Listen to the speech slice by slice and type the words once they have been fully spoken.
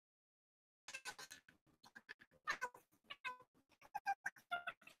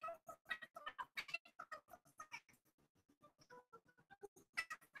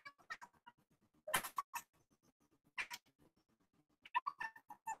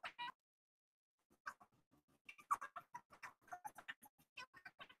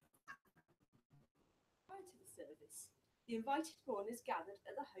service, the invited mourners gathered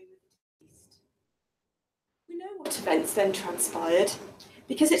at the home of the deceased. We know what events then transpired,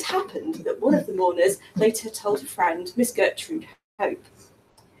 because it happened that one of the mourners later told a friend, Miss Gertrude Hope.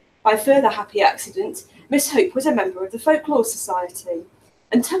 By a further happy accident, Miss Hope was a member of the Folklore Society,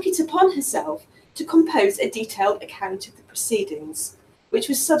 and took it upon herself to compose a detailed account of the proceedings, which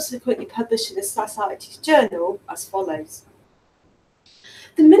was subsequently published in the Society's journal as follows.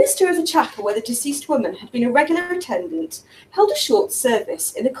 The minister of the chapel where the deceased woman had been a regular attendant held a short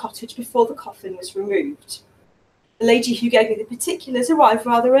service in the cottage before the coffin was removed. The lady who gave me the particulars arrived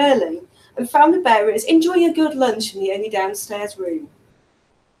rather early and found the bearers enjoying a good lunch in the only downstairs room.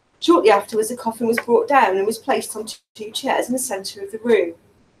 Shortly afterwards, the coffin was brought down and was placed on two chairs in the centre of the room,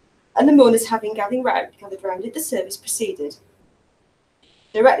 and the mourners having gathered round it, the service proceeded.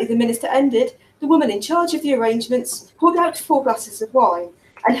 Directly the minister ended, the woman in charge of the arrangements poured out 4 glasses of wine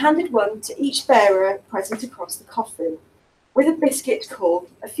and handed one to each bearer present across the coffin, with a biscuit called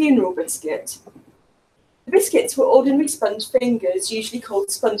a funeral biscuit. The biscuits were ordinary sponge fingers, usually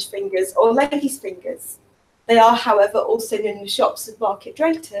called sponge fingers or ladies' fingers. They are, however, also known in the shops of Market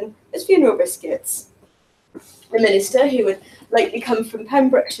Drayton as funeral biscuits. The minister, who had lately come from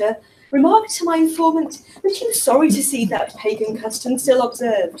Pembrokeshire, remarked to my informant that he was sorry to see that pagan custom still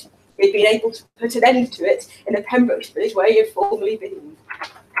observed. He had been able to put an end to it in the Pembrokeshire village where he had formerly been.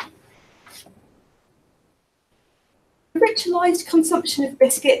 The ritualised consumption of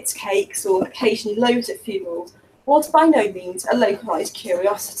biscuits, cakes, or occasionally loaves at funerals was by no means a localised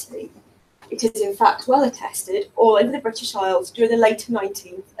curiosity. It is in fact well attested all over the British Isles during the later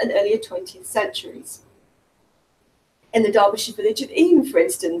 19th and earlier 20th centuries. In the Derbyshire village of Eyam, for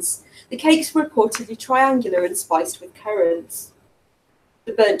instance, the cakes were reportedly triangular and spiced with currants.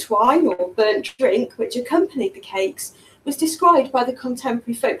 The burnt wine or burnt drink which accompanied the cakes was described by the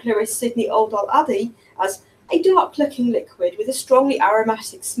contemporary folklorist Sidney Aldall-Addy as a dark-looking liquid with a strongly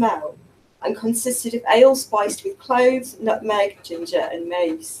aromatic smell, and consisted of ale spiced with cloves, nutmeg, ginger and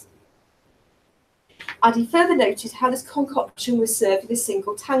mace. Addy further noted how this concoction was served in a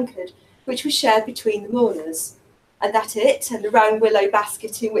single tankard, which was shared between the mourners, and that it, and the round willow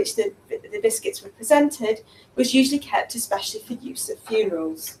basket in which the biscuits were presented, was usually kept especially for use at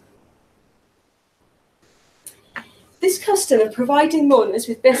funerals. This custom of providing mourners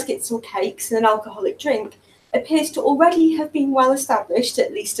with biscuits or cakes and an alcoholic drink appears to already have been well established,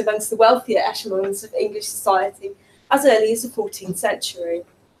 at least amongst the wealthier echelons of English society, as early as the 14th century.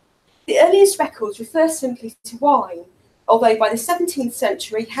 The earliest records refer simply to wine, although by the 17th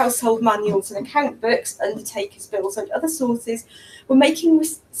century, household manuals and account books, undertakers' bills and other sources were making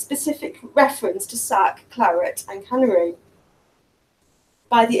specific reference to sack, claret and canary.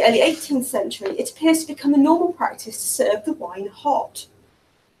 By the early 18th century, it appears to become a normal practice to serve the wine hot.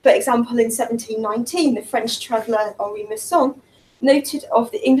 For example, in 1719, the French traveller Henri Masson noted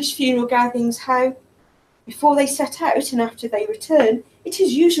of the English funeral gatherings how, before they set out and after they return, it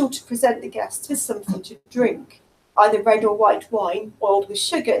is usual to present the guests with something to drink, either red or white wine, boiled with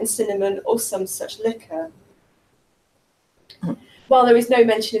sugar and cinnamon, or some such liquor. While there is no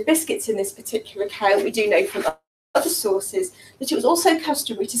mention of biscuits in this particular account, we do know from other sources that it was also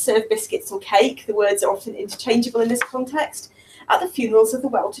customary to serve biscuits or cake, the words are often interchangeable in this context, at the funerals of the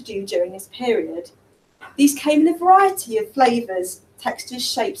well-to-do during this period. These came in a variety of flavours, textures,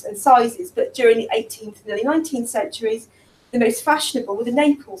 shapes and sizes, but during the 18th and early 19th centuries, the most fashionable were the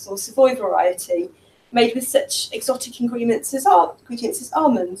Naples or Savoy variety, made with such exotic ingredients as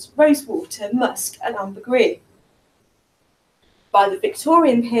almonds, rosewater, musk and ambergris. By the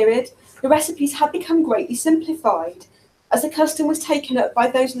Victorian period, the recipes had become greatly simplified, as the custom was taken up by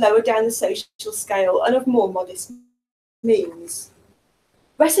those lower down the social scale and of more modest means.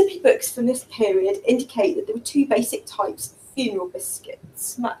 Recipe books from this period indicate that there were 2 basic types of funeral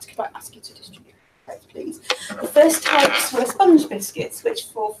biscuits. Matt, could I ask you to distribute those, please? The first types were sponge biscuits, which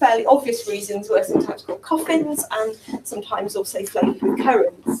for fairly obvious reasons were sometimes called coffins and sometimes also flavoured with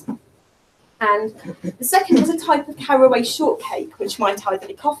currants. And the second was a type of caraway shortcake, which might either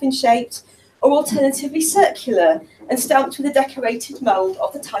be coffin-shaped or alternatively circular and stamped with a decorated mould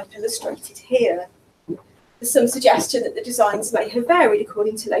of the type illustrated here. There's some suggestion that the designs may have varied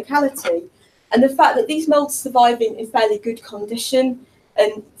according to locality, and the fact that these moulds survive in fairly good condition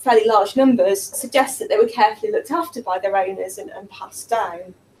and fairly large numbers suggests that they were carefully looked after by their owners and passed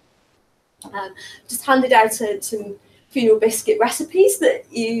down. Just handed out some funeral biscuit recipes that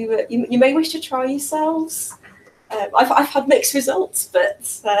you may wish to try yourselves. I've had mixed results,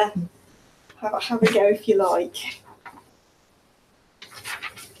 but have a go if you like.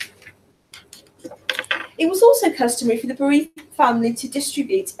 It was also customary for the bereaved family to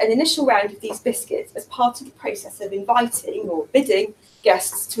distribute an initial round of these biscuits as part of the process of inviting or bidding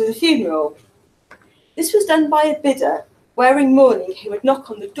guests to the funeral. This was done by a bidder wearing mourning who would knock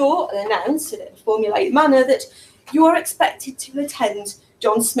on the door and announce in a formulaic manner that you are expected to attend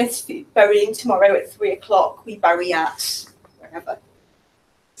John Smith's burying tomorrow at 3 o'clock. We bury at wherever.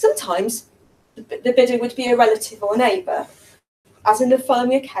 Sometimes the bidder would be a relative or neighbour, as in the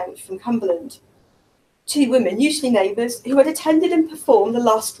following account from Cumberland. 2 women, usually neighbours, who had attended and performed the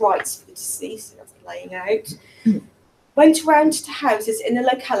last rites for the deceased, that's laying out, went round to houses in the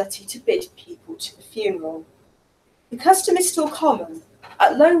locality to bid people to the funeral. The custom is still common.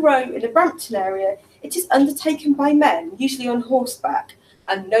 At Low Row in the Brampton area, it is undertaken by men, usually on horseback,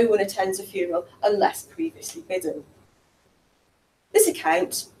 and no one attends a funeral unless previously bidden. This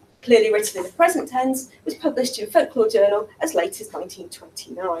account, clearly written in the present tense, was published in Folklore Journal as late as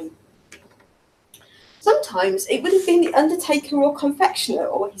 1929. Sometimes it would have been the undertaker or confectioner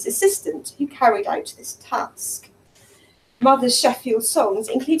or his assistant who carried out this task. Mother's Sheffield Songs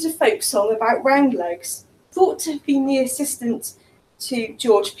includes a folk song about Roundlegs, thought to have been the assistant to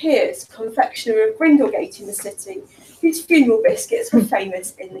George Pearce, confectioner of Brindlegate in the city, whose funeral biscuits were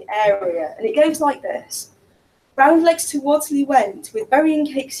famous in the area. And it goes like this. Roundlegs to Wadsley went, with burying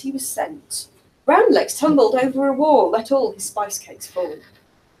cakes he was sent. Roundlegs tumbled over a wall, let all his spice cakes fall.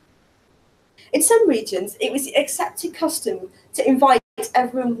 In some regions, it was the accepted custom to invite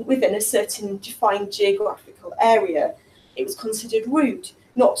everyone within a certain defined geographical area. It was considered rude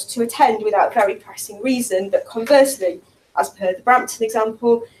not to attend without very pressing reason, but conversely, as per the Brampton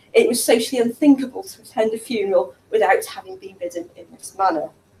example, it was socially unthinkable to attend a funeral without having been bidden in this manner.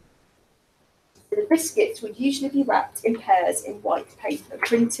 The biscuits would usually be wrapped in pairs in white paper,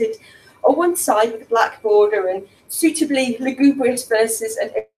 printed on one side with a black border and suitably lugubrious verses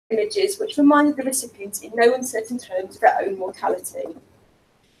and images which reminded the recipients in no uncertain terms of their own mortality.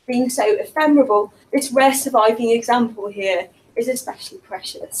 Being so ephemeral, this rare surviving example here is especially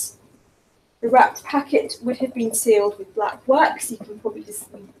precious. The wrapped packet would have been sealed with black wax, you can probably just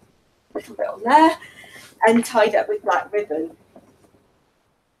see a little bit on there, and tied up with black ribbon.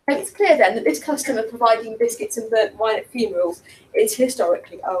 And it's clear then that this custom of providing biscuits and burnt wine at funerals is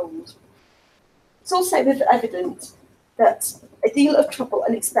historically old. It's also evident that a deal of trouble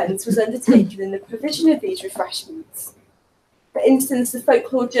and expense was undertaken in the provision of these refreshments. For instance, the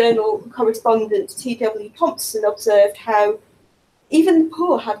Folklore Journal correspondent T.W. Thompson observed how even the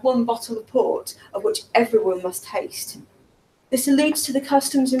poor had one bottle of port, of which everyone must taste. This alludes to the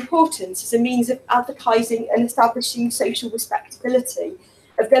custom's importance as a means of advertising and establishing social respectability,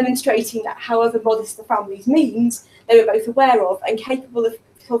 of demonstrating that however modest the family's means, they were both aware of and capable of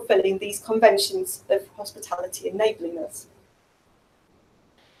fulfilling these conventions of hospitality and neighbourliness.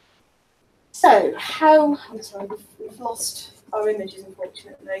 So, I'm sorry, we've lost our images,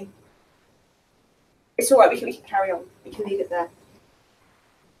 unfortunately. It's all right, we can carry on. We can leave it there.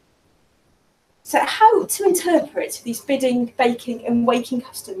 So, how to interpret these bidding, baking and waking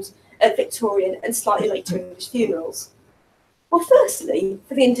customs at Victorian and slightly later English funerals? Well, firstly,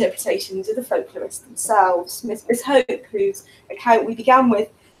 for the interpretations of the folklorists themselves, Miss Hope, whose account we began with,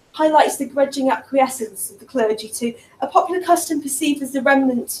 highlights the grudging acquiescence of the clergy to a popular custom perceived as the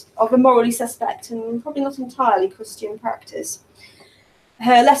remnant of a morally suspect and probably not entirely Christian practice.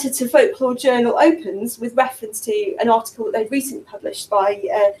 Her letter to Folklore Journal opens with reference to an article that they'd recently published by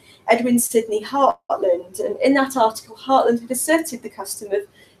Edwin Sidney Hartland, and in that article, Hartland had asserted the custom of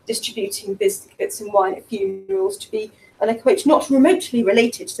distributing biscuits and wine at funerals to be, and I quote, not remotely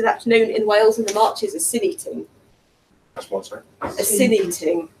related to that known in Wales and the Marches as sin eating. That's what, sorry? As sin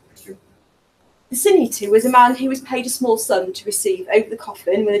eating. The sin eater was a man who was paid a small sum to receive over the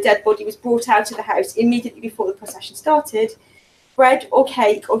coffin when the dead body was brought out of the house immediately before the procession started, bread or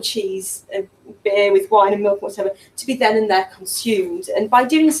cake or cheese, beer with wine and milk or whatever, to be then and there consumed. And by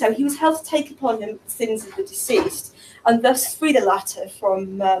doing so, he was held to take upon him the sins of the deceased, and thus free the latter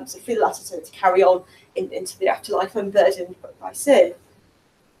to carry on into the afterlife unburdened by sin.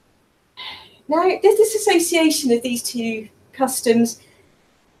 Now, this association of these two customs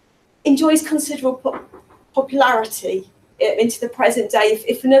enjoys considerable popularity into the present day,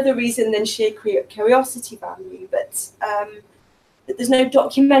 if for another reason than sheer curiosity value, but there's no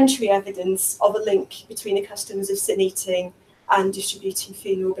documentary evidence of a link between the customs of sin eating and distributing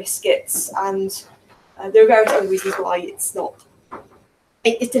funeral biscuits, and there are various other reasons why it's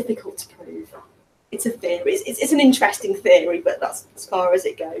difficult to prove. It's a theory. It's an interesting theory, but that's as far as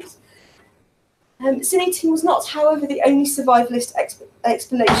it goes. Sin eating was not, however, the only survivalist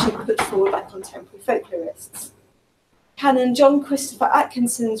explanation put forward by contemporary folklorists. Canon John Christopher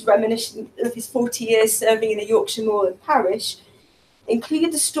Atkinson's reminiscence of his 40 years serving in a Yorkshire moorland parish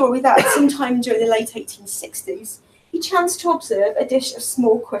included the story that sometime during the late 1860s, he chanced to observe a dish of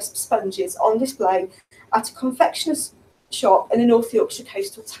small crisp sponges on display at a confectioner's shop in the North Yorkshire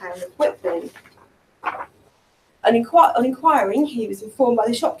coastal town of Whitby. On inquiring, he was informed by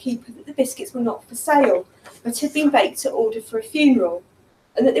the shopkeeper that the biscuits were not for sale, but had been baked to order for a funeral,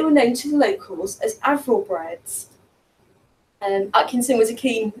 and that they were known to the locals as Avril breads. Atkinson was a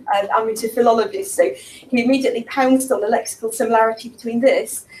keen amateur philologist, so he immediately pounced on the lexical similarity between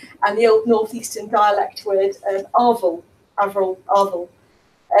this and the old northeastern dialect word Avril,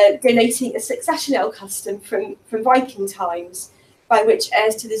 denoting a successional custom from Viking times, by which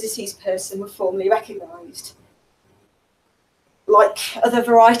heirs to the deceased person were formally recognised. Like other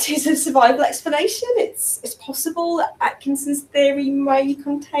varieties of survival explanation, it's possible that Atkinson's theory may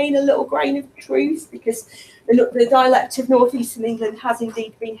contain a little grain of truth, because the dialect of northeastern England has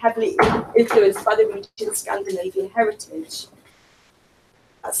indeed been heavily influenced by the region's Scandinavian heritage.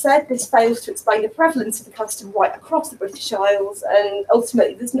 That said, this fails to explain the prevalence of the custom right across the British Isles, and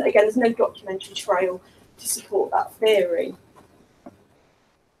ultimately, there's no documentary trail to support that theory.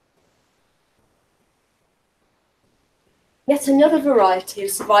 Yet another variety of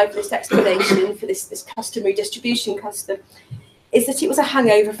survivalist explanation for this customary distribution custom is that it was a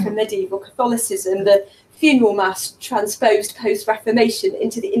hangover from medieval Catholicism, the funeral mass transposed post-Reformation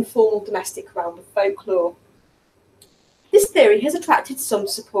into the informal domestic realm of folklore. This theory has attracted some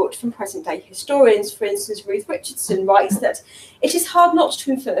support from present-day historians. For instance, Ruth Richardson writes that it is hard not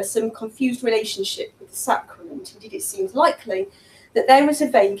to infer some confused relationship with the sacrament. Indeed, it seems likely that there was a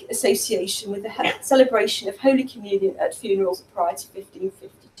vague association with the celebration of Holy Communion at funerals prior to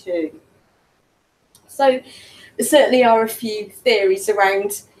 1552. So there certainly are a few theories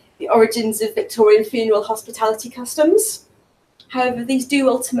around the origins of Victorian funeral hospitality customs. However, these do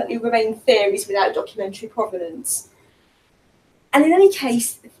ultimately remain theories without documentary provenance. And in any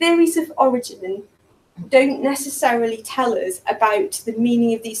case, theories of origin don't necessarily tell us about the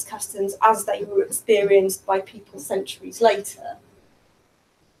meaning of these customs as they were experienced by people centuries later.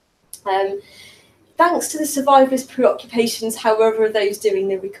 Thanks to the survivors' preoccupations, however, of those doing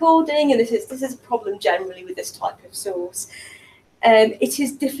the recording, and this is a problem generally with this type of source, it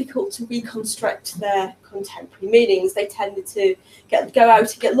is difficult to reconstruct their contemporary meanings. They tended to go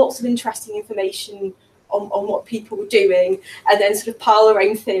out and get lots of interesting information on what people were doing, and then sort of pile their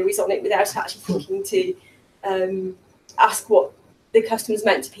own theories on it without actually thinking to ask what the customs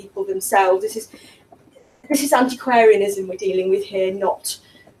meant to people themselves. This is antiquarianism we're dealing with here, not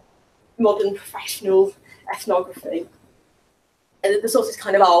modern professional ethnography. And the sources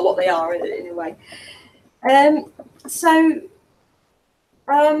kind of are what they are in a way.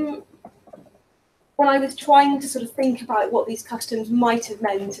 When I was trying to sort of think about what these customs might have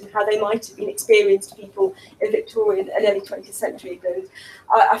meant and how they might have been experienced to people in Victorian and early 20th century England,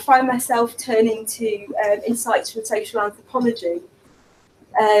 I found myself turning to insights from social anthropology.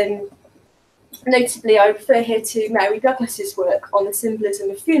 Notably, I refer here to Mary Douglas's work on the symbolism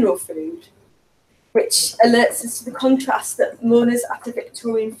of funeral food, which alerts us to the contrast that mourners at a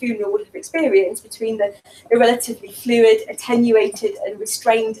Victorian funeral would have experienced between the relatively fluid, attenuated and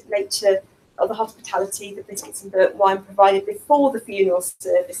restrained nature of the hospitality that biscuits and burnt wine provided before the funeral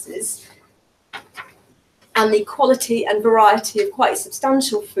services, and the quality and variety of quite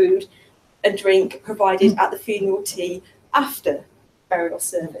substantial food and drink provided at the funeral tea after burial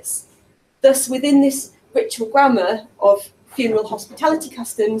service. Thus, within this ritual grammar of funeral hospitality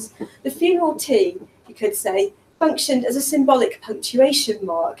customs, the funeral tea, you could say, functioned as a symbolic punctuation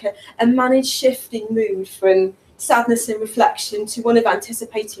mark, a managed shift in mood from sadness and reflection to one of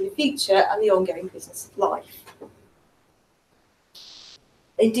anticipating the future and the ongoing business of life.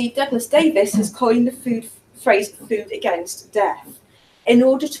 Indeed, Douglas Davis has coined the phrase food against death in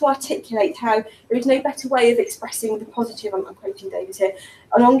order to articulate how there is no better way of expressing the positive, I'm quoting Davis here,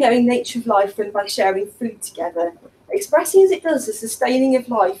 an ongoing nature of life than by sharing food together, expressing as it does the sustaining of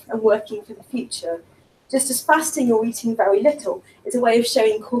life and working for the future, just as fasting or eating very little is a way of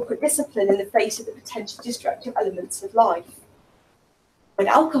showing corporate discipline in the face of the potentially destructive elements of life. When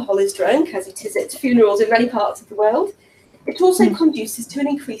alcohol is drunk, as it is at funerals in many parts of the world, it also conduces to an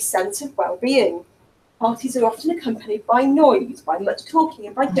increased sense of well-being. Parties are often accompanied by noise, by much talking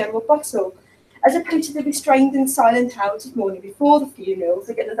and by general bustle, as opposed to the restrained and silent hours of mourning before the funerals,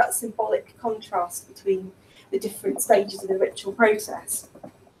 again, that symbolic contrast between the different stages of the ritual process.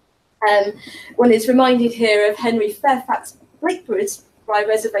 One is reminded here of Henry Fairfax Blakewood's by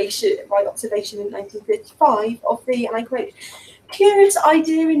observation in 1935 of the, and I quote, curious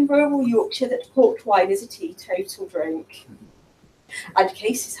idea in rural Yorkshire that port wine is a teetotal drink. And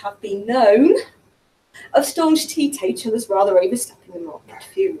cases have been known of staunch teetotalers rather overstepping the mark at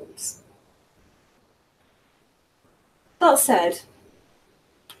funerals. That said,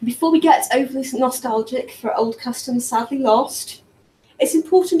 before we get overly nostalgic for old customs sadly lost, it's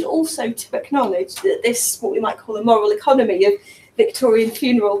important also to acknowledge that this, what we might call a moral economy of Victorian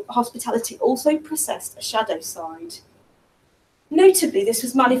funeral hospitality, also possessed a shadow side. Notably, this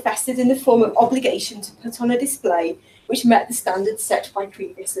was manifested in the form of obligation to put on a display which met the standards set by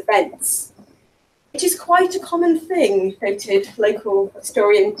previous events. It is quite a common thing, noted local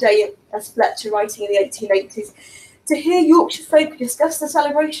historian J.S. Fletcher, writing in the 1880s, to hear Yorkshire folk discuss the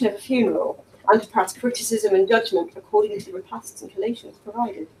celebration of a funeral and to pass criticism and judgment according to the repasts and collations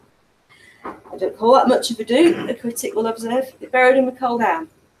provided. I don't call that much of a do, a critic will observe. They buried him with cold ham.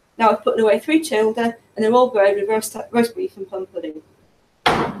 Now I've put away 3 children, and they're all buried with roast beef and plum pudding.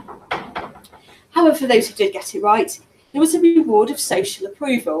 However, for those who did get it right, there was a reward of social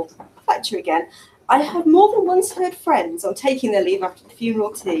approval. Fletcher again. I have more than once heard friends, on taking their leave after the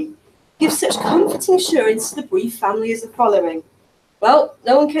funeral tea, give such comforting assurance to the bereaved family as the following. Well,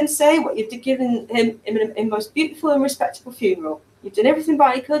 no one can say what you've given him in a most beautiful and respectable funeral. You've done everything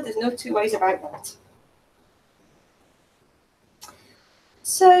by you could, there's no two ways about that.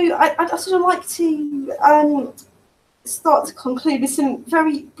 So I'd sort of like to start to conclude with some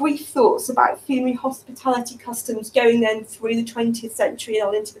very brief thoughts about funerary hospitality customs going then through the 20th century and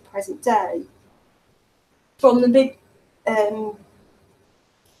on into the present day. From the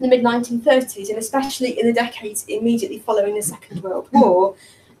mid-1930s, and especially in the decades immediately following the Second World War,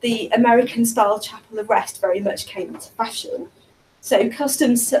 the American-style chapel of rest very much came into fashion. So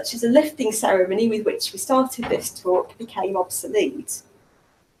customs such as a lifting ceremony, with which we started this talk, became obsolete.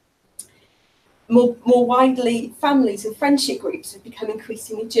 More widely, families and friendship groups have become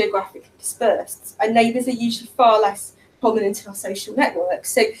increasingly geographically dispersed, and neighbours are usually far less prominent in our social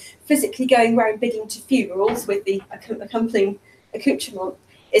networks. So physically going around bidding to funerals with the accompanying accoutrement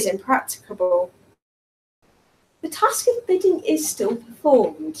is impracticable. The task of bidding is still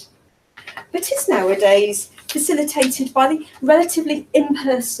performed, but is nowadays facilitated by the relatively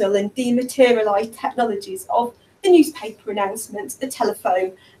impersonal and dematerialised technologies of the newspaper announcements, the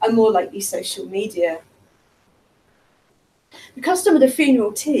telephone, and more lately social media. The custom of the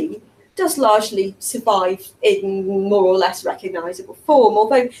funeral tea does largely survive in more or less recognisable form,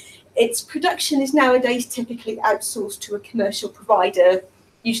 although its production is nowadays typically outsourced to a commercial provider,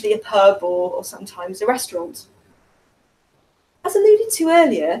 usually a pub or sometimes a restaurant. As alluded to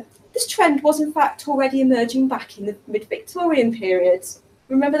earlier, this trend was in fact already emerging back in the mid-Victorian period.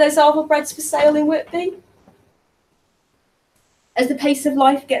 Remember those arval breads for sale in Whitby? As the pace of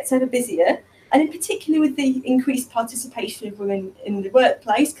life gets ever busier, and in particular with the increased participation of women in the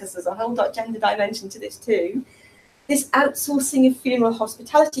workplace, because there's a whole gender dimension to this too, this outsourcing of funeral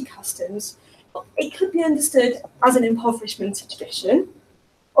hospitality customs, it could be understood as an impoverishment of tradition,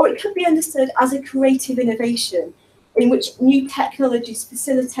 or it could be understood as a creative innovation in which new technologies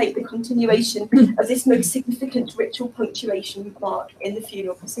facilitate the continuation of this most significant ritual punctuation mark in the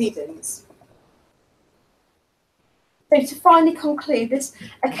funeral proceedings. So to finally conclude, this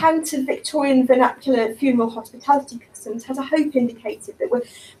account of Victorian vernacular funeral hospitality customs has, I hope, indicated that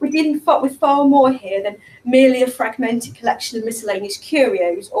we're dealing with far more here than merely a fragmented collection of miscellaneous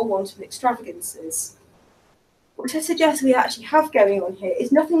curios or wanton extravagances. What I suggest we actually have going on here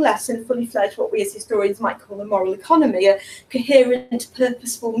is nothing less than fully fledged what we as historians might call a moral economy, a coherent,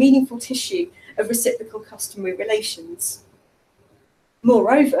 purposeful, meaningful tissue of reciprocal customary relations.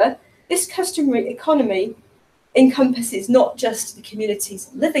 Moreover, this customary economy encompasses not just the community's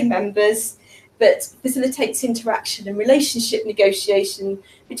living members, but facilitates interaction and relationship negotiation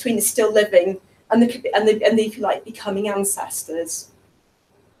between the still living and the if you like, becoming ancestors.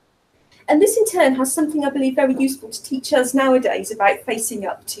 And this in turn has something I believe very useful to teach us nowadays about facing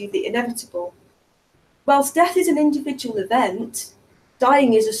up to the inevitable. Whilst death is an individual event,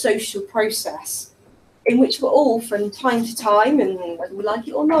 dying is a social process in which we're all, from time to time, and whether we like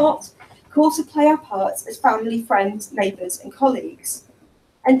it or not, called to play our parts as family, friends, neighbours and colleagues.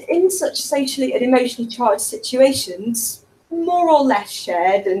 And in such socially and emotionally charged situations, more or less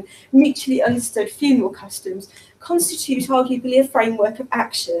shared and mutually understood funeral customs constitute arguably a framework of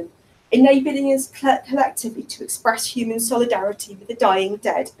action, enabling us collectively to express human solidarity with the dying,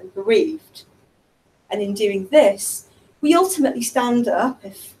 dead and bereaved. And in doing this, we ultimately stand up,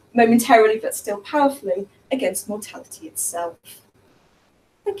 if momentarily but still powerfully, against mortality itself.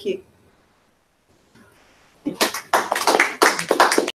 Thank you.